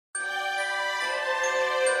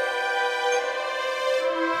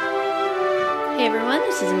Hey everyone,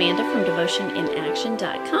 this is Amanda from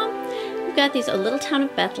devotioninaction.com. We've got these A Little Town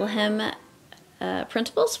of Bethlehem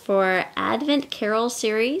printables for Advent Carol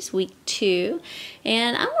Series, Week 2.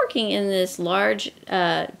 And I'm working in this large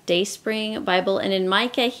Dayspring Bible, and in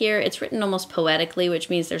Micah here, it's written almost poetically, which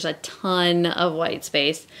means there's a ton of white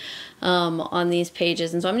space on these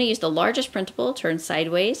pages. And so I'm going to use the largest printable, turn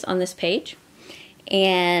sideways on this page.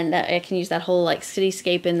 And I can use that whole like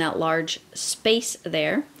cityscape in that large space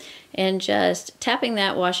there. And just tapping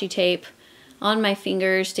that washi tape on my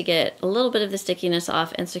fingers to get a little bit of the stickiness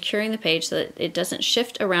off and securing the page so that it doesn't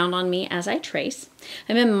shift around on me as I trace.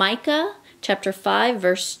 I'm in Micah chapter 5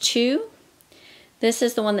 verse 2. This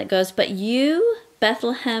is the one that goes, "But you,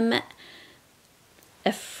 Bethlehem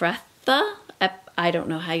Ephrathah," I don't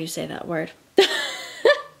know how you say that word.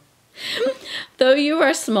 "Though you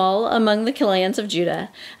are small among the clans of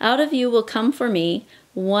Judah, out of you will come for me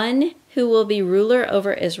one who will be ruler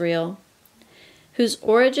over Israel, whose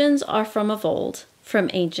origins are from of old, from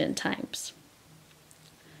ancient times."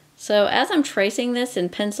 So as I'm tracing this in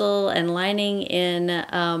pencil and lining in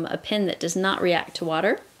a pen that does not react to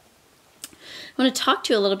water, I want to talk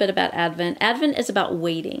to you a little bit about Advent. Advent is about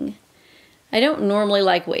waiting. I don't normally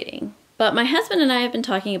like waiting, but my husband and I have been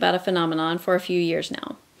talking about a phenomenon for a few years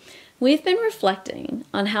now. We've been reflecting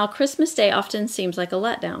on how Christmas Day often seems like a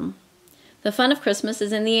letdown. The fun of Christmas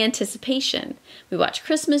is in the anticipation. We watch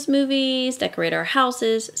Christmas movies, decorate our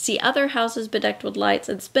houses, see other houses bedecked with lights,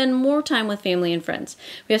 and spend more time with family and friends.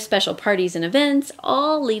 We have special parties and events,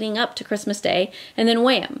 all leading up to Christmas Day, and then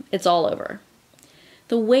wham, it's all over.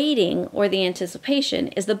 The waiting, or the anticipation,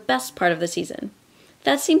 is the best part of the season.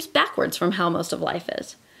 That seems backwards from how most of life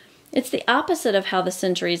is. It's the opposite of how the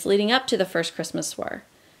centuries leading up to the first Christmas were.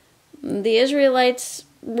 The Israelites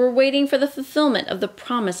were waiting for the fulfillment of the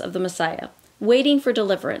promise of the Messiah, waiting for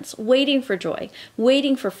deliverance, waiting for joy,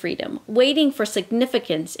 waiting for freedom, waiting for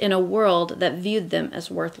significance in a world that viewed them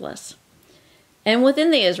as worthless. And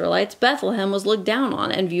within the Israelites, Bethlehem was looked down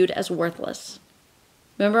on and viewed as worthless.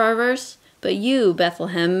 Remember our verse? "But you,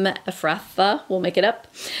 Bethlehem Ephrathah," we'll make it up,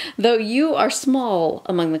 "though you are small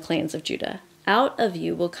among the clans of Judah, out of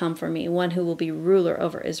you will come for me one who will be ruler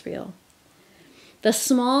over Israel." The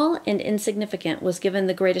small and insignificant was given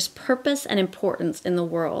the greatest purpose and importance in the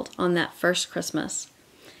world on that first Christmas,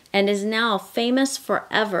 and is now famous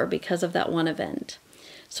forever because of that one event.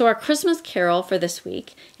 So our Christmas carol for this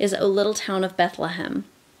week is "O Little Town of Bethlehem."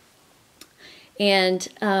 And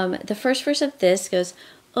the first verse of this goes,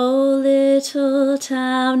 "O little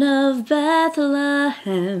town of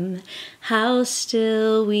Bethlehem, how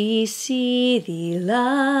still we see thee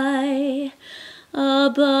lie.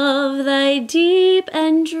 Above thy deep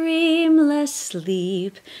and dreamless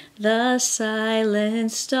sleep, the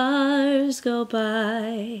silent stars go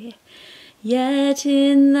by. Yet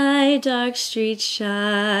in thy dark street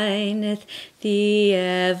shineth the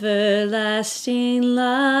everlasting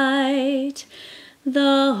light.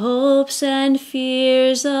 The hopes and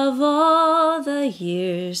fears of all the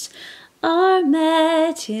years are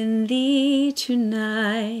met in thee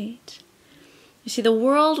tonight." You see, the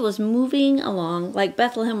world was moving along like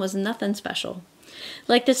Bethlehem was nothing special.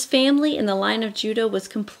 Like this family in the line of Judah was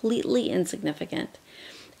completely insignificant.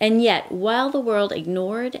 And yet, while the world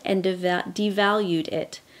ignored and devalued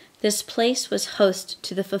it, this place was host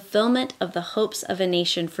to the fulfillment of the hopes of a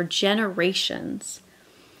nation for generations.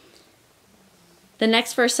 The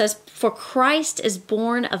next verse says, "For Christ is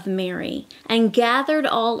born of Mary, and gathered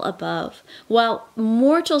all above, while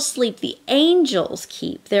mortals sleep, the angels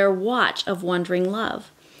keep their watch of wondering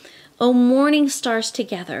love. O morning stars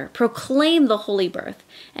together, proclaim the holy birth,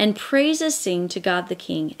 and praises sing to God the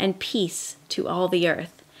King, and peace to all the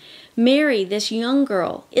earth." Mary, this young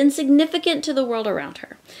girl, insignificant to the world around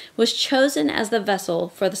her, was chosen as the vessel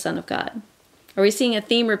for the Son of God. Are we seeing a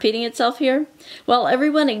theme repeating itself here? While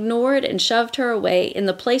everyone ignored and shoved her away in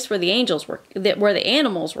the place where the animals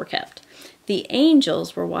were kept, the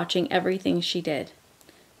angels were watching everything she did.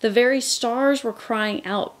 The very stars were crying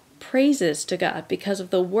out praises to God because of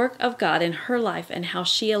the work of God in her life and how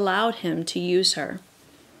she allowed him to use her.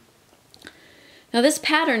 Now, this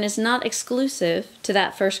pattern is not exclusive to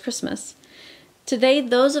that first Christmas. Today,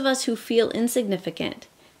 those of us who feel insignificant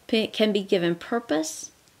can be given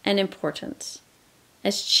purpose and importance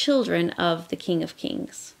as children of the King of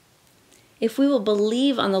Kings. If we will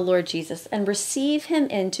believe on the Lord Jesus and receive him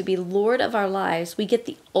in to be Lord of our lives, we get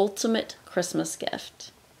the ultimate Christmas gift.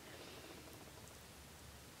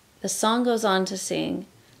 The song goes on to sing,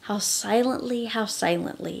 how silently,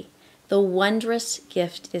 the wondrous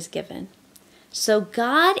gift is given. So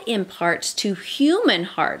God imparts to human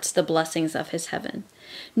hearts the blessings of his heaven.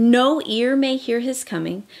 No ear may hear his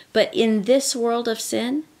coming, but in this world of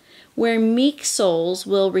sin, where meek souls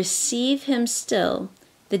will receive him still,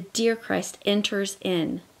 the dear Christ enters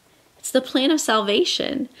in. It's the plan of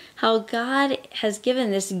salvation, how God has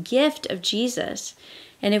given this gift of Jesus.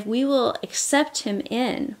 And if we will accept him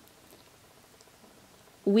in,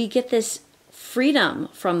 we get this freedom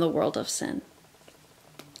from the world of sin.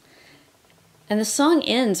 And the song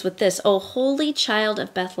ends with this, "O holy child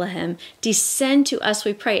of Bethlehem, descend to us,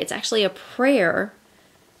 we pray." It's actually a prayer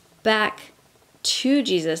back to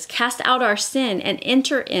Jesus. "Cast out our sin and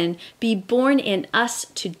enter in, be born in us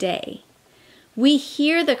today." We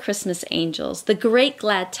hear the Christmas angels, the great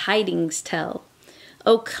glad tidings tell.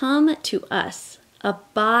 "O come to us,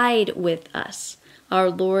 abide with us, our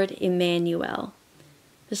Lord Emmanuel."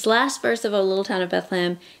 This last verse of O Little Town of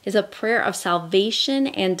Bethlehem is a prayer of salvation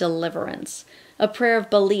and deliverance, a prayer of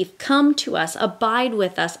belief. Come to us, abide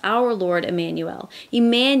with us, our Lord Emmanuel.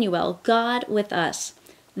 Emmanuel, God with us.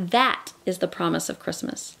 That is the promise of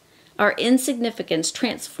Christmas. Our insignificance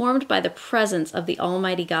transformed by the presence of the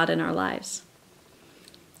Almighty God in our lives.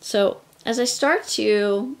 So as I start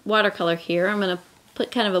to watercolor here, I'm going to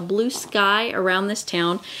put kind of a blue sky around this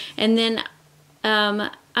town. And then I'm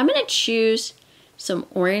going to choose some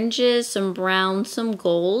oranges, some browns, some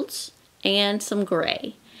golds, and some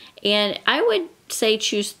gray. And I would say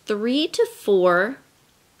choose 3 to 4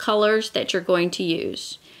 colors that you're going to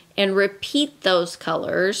use and repeat those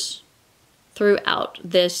colors throughout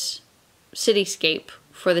this cityscape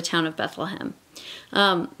for the town of Bethlehem.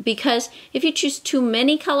 Because if you choose too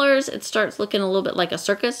many colors, it starts looking a little bit like a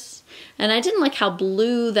circus. And I didn't like how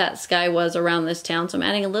blue that sky was around this town, so I'm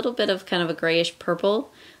adding a little bit of kind of a grayish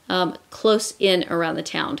purple close in around the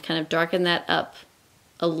town, kind of darken that up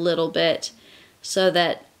a little bit so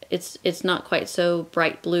that it's not quite so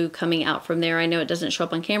bright blue coming out from there. I know it doesn't show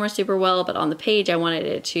up on camera super well, but on the page I wanted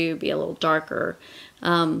it to be a little darker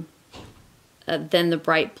than the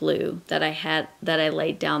bright blue that I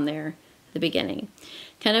laid down there at the beginning.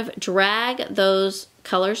 Kind of drag those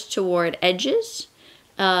colors toward edges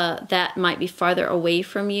that might be farther away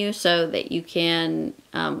from you so that you can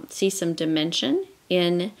see some dimension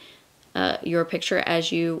in your picture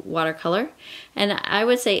as you watercolor. And I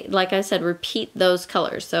would say, like I said, repeat those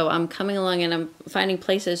colors. So I'm coming along and I'm finding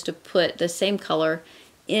places to put the same color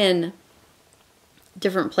in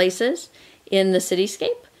different places in the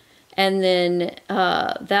cityscape. And then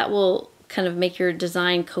that will kind of make your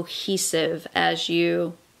design cohesive as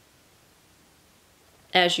you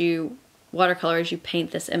watercolor, as you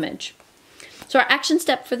paint this image. So our action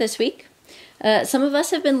step for this week. Some of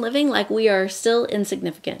us have been living like we are still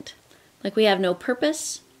insignificant, like we have no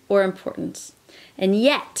purpose or importance. And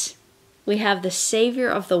yet, we have the Savior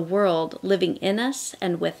of the world living in us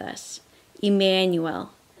and with us,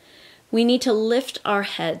 Emmanuel. We need to lift our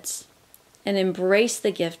heads and embrace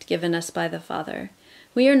the gift given us by the Father.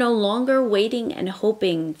 We are no longer waiting and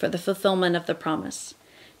hoping for the fulfillment of the promise.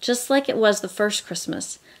 Just like it was the first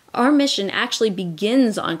Christmas, our mission actually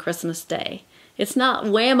begins on Christmas Day. It's not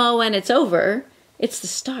whammo and it's over. It's the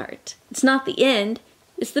start. It's not the end.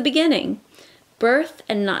 It's the beginning. Birth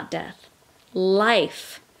and not death.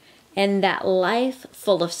 Life. And that life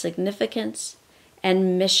full of significance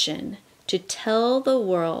and mission to tell the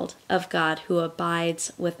world of God who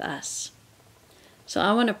abides with us. So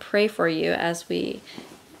I want to pray for you as we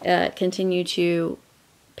continue to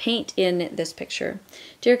paint in this picture.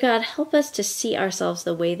 Dear God, help us to see ourselves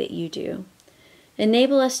the way that you do.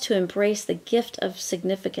 Enable us to embrace the gift of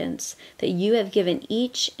significance that you have given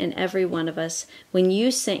each and every one of us when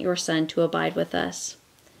you sent your Son to abide with us.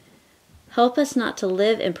 Help us not to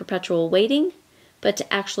live in perpetual waiting, but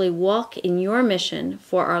to actually walk in your mission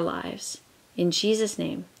for our lives. In Jesus'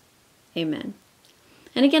 name, amen.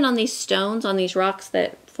 And again, on these stones, on these rocks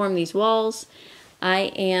that form these walls,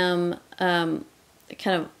 I am kind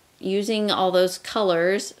of using all those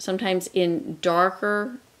colors, sometimes in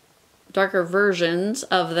darker versions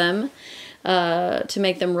of them to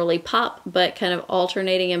make them really pop, but kind of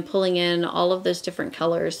alternating and pulling in all of those different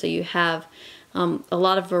colors so you have a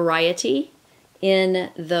lot of variety in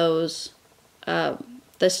those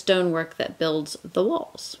the stonework that builds the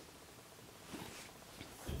walls.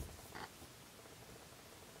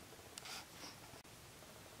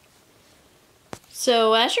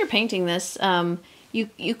 So as you're painting this,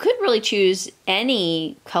 you could really choose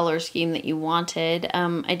any color scheme that you wanted.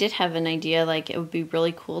 I did have an idea, like it would be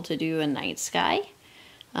really cool to do a night sky.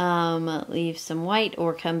 Leave some white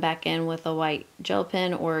or come back in with a white gel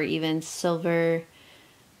pen or even silver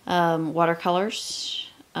watercolors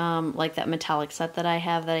like that metallic set that I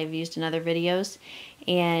have that I've used in other videos,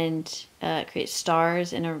 and create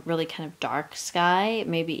stars in a really kind of dark sky.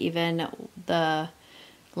 Maybe even the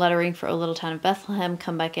lettering for O Little Town of Bethlehem,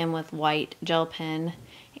 come back in with white gel pen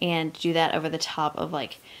and do that over the top of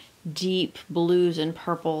like deep blues and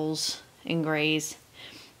purples and grays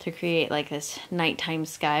to create like this nighttime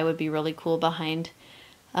sky. Would be really cool behind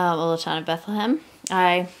O Little Town of Bethlehem.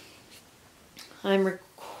 I'm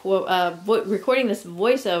recording this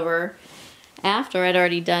voiceover after I'd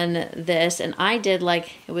already done this, and I did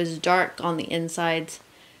like, it was dark on the insides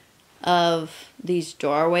of these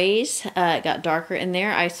doorways. It got darker in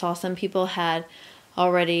there. I saw some people had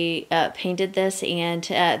already painted this, and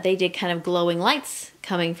they did kind of glowing lights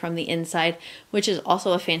coming from the inside, which is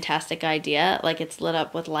also a fantastic idea. Like, it's lit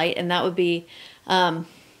up with light, and that would be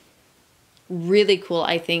really cool,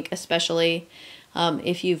 I think, especially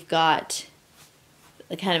if you've got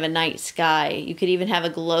kind of a night sky. You could even have a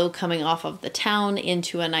glow coming off of the town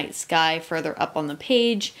into a night sky further up on the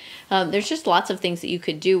page. There's just lots of things that you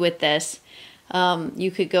could do with this.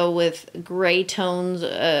 You could go with gray tones,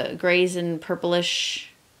 grays and purplish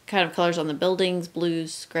kind of colors on the buildings,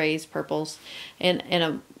 blues, grays, purples, and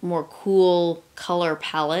a more cool color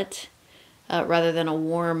palette rather than a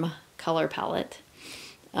warm color palette.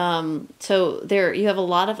 So there you have a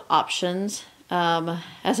lot of options.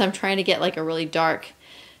 As I'm trying to get like a really dark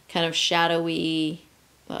kind of shadowy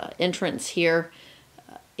entrance here,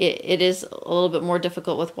 it is a little bit more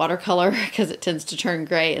difficult with watercolor because it tends to turn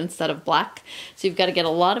gray instead of black. So you've got to get a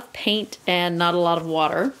lot of paint and not a lot of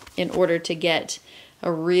water in order to get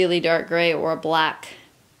a really dark gray or a black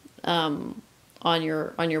on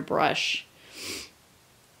your brush.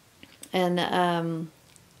 And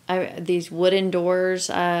these wooden doors,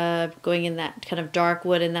 going in that kind of dark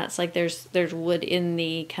wood, and that's like there's wood in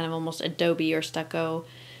the kind of almost adobe or stucco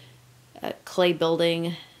clay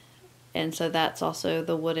building, and so that's also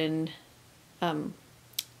the wooden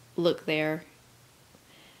look there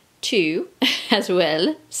too as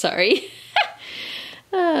well. Sorry.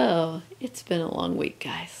 Oh, it's been a long week,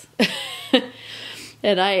 guys.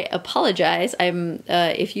 And I apologize.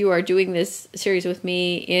 If you are doing this series with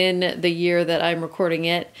me in the year that I'm recording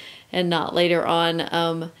it and not later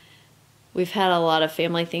on, we've had a lot of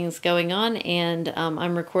family things going on, and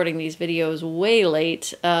I'm recording these videos way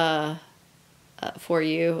late for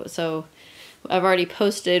you. So I've already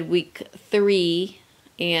posted week 3,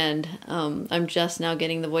 and I'm just now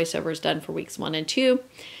getting the voiceovers done for weeks 1 and 2.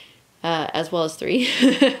 As well as 3.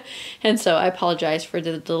 And so I apologize for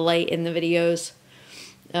the delay in the videos.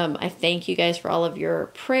 I thank you guys for all of your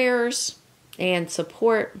prayers and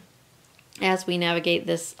support as we navigate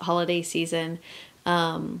this holiday season.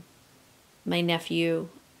 My nephew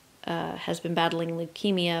has been battling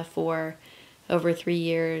leukemia for over 3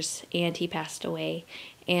 years, and he passed away.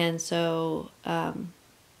 And so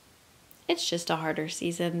it's just a harder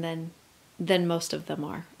season than most of them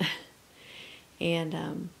are.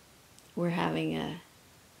 And we're having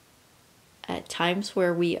at times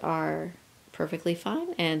where we are perfectly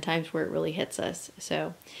fine and times where it really hits us.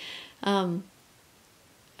 So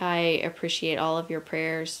I appreciate all of your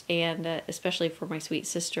prayers, and especially for my sweet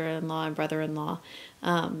sister-in-law and brother-in-law,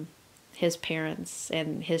 his parents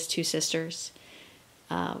and his 2 sisters,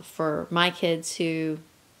 for my kids who,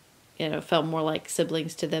 felt more like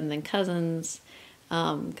siblings to them than cousins,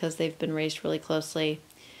 because they've been raised really closely.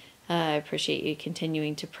 I appreciate you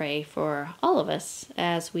continuing to pray for all of us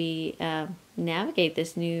as we navigate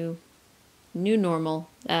this new normal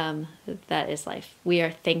that is life. We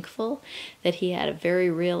are thankful that he had a very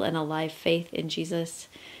real and alive faith in Jesus,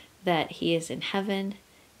 that he is in heaven,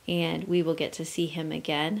 and we will get to see him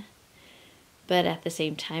again. But at the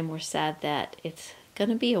same time, we're sad that it's going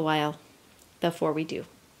to be a while before we do.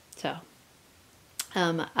 So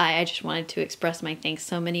I just wanted to express my thanks.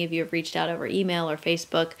 So many of you have reached out over email or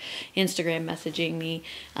Facebook, Instagram, messaging me,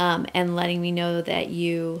 and letting me know that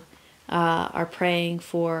you are praying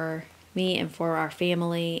for me and for our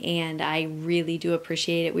family, and I really do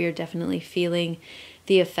appreciate it. We are definitely feeling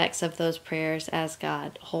the effects of those prayers as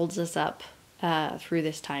God holds us up through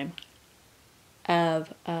this time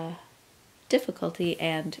of difficulty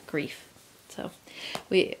and grief. So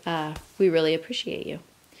we really appreciate you.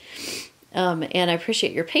 And I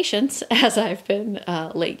appreciate your patience as I've been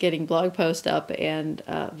late getting blog posts up and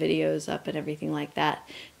videos up and everything like that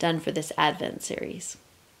done for this Advent series.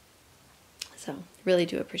 So really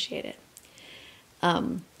do appreciate it.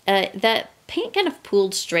 That paint kind of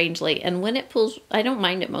pooled strangely, and when it pools, I don't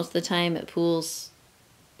mind it most of the time. It pools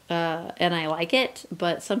and I like it,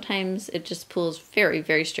 but sometimes it just pools very,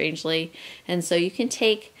 very strangely. And so you can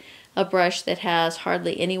take a brush that has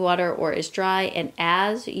hardly any water or is dry, and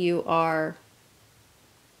as you are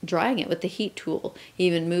drying it with the heat tool,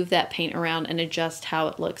 even move that paint around and adjust how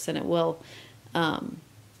it looks, and it will kind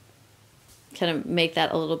of make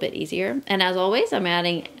that a little bit easier. And as always, I'm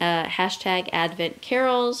adding hashtag Advent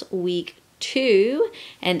Carols week 2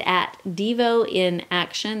 and at Devo in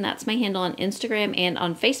Action. That's my handle on Instagram and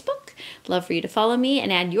on Facebook. Love for you to follow me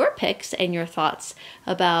and add your pics and your thoughts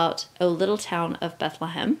about O Little Town of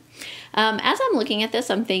Bethlehem. As I'm looking at this,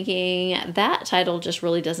 I'm thinking that title just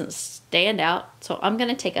really doesn't stand out. So I'm going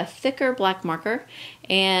to take a thicker black marker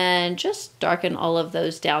and just darken all of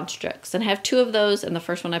those down strokes. And I have 2 of those, and the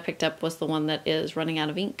first one I picked up was the one that is running out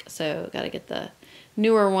of ink. So got to get the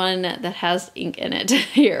newer one that has ink in it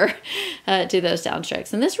here to those down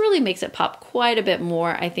strokes. And this really makes it pop quite a bit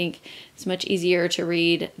more. I think it's much easier to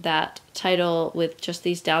read that title with just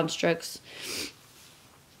these down strokes.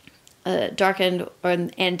 Darkened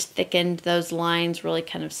and thickened, those lines really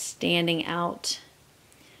kind of standing out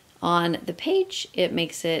on the page. It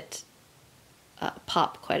makes it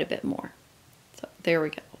pop quite a bit more. So there we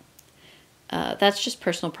go. That's just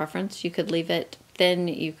personal preference. You could leave it thin,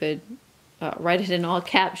 you could write it in all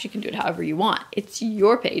caps, you can do it however you want. It's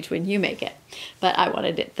your page when you make it. But I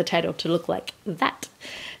wanted the title to look like that.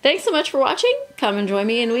 Thanks so much for watching. Come and join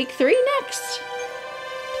me in week 3 next.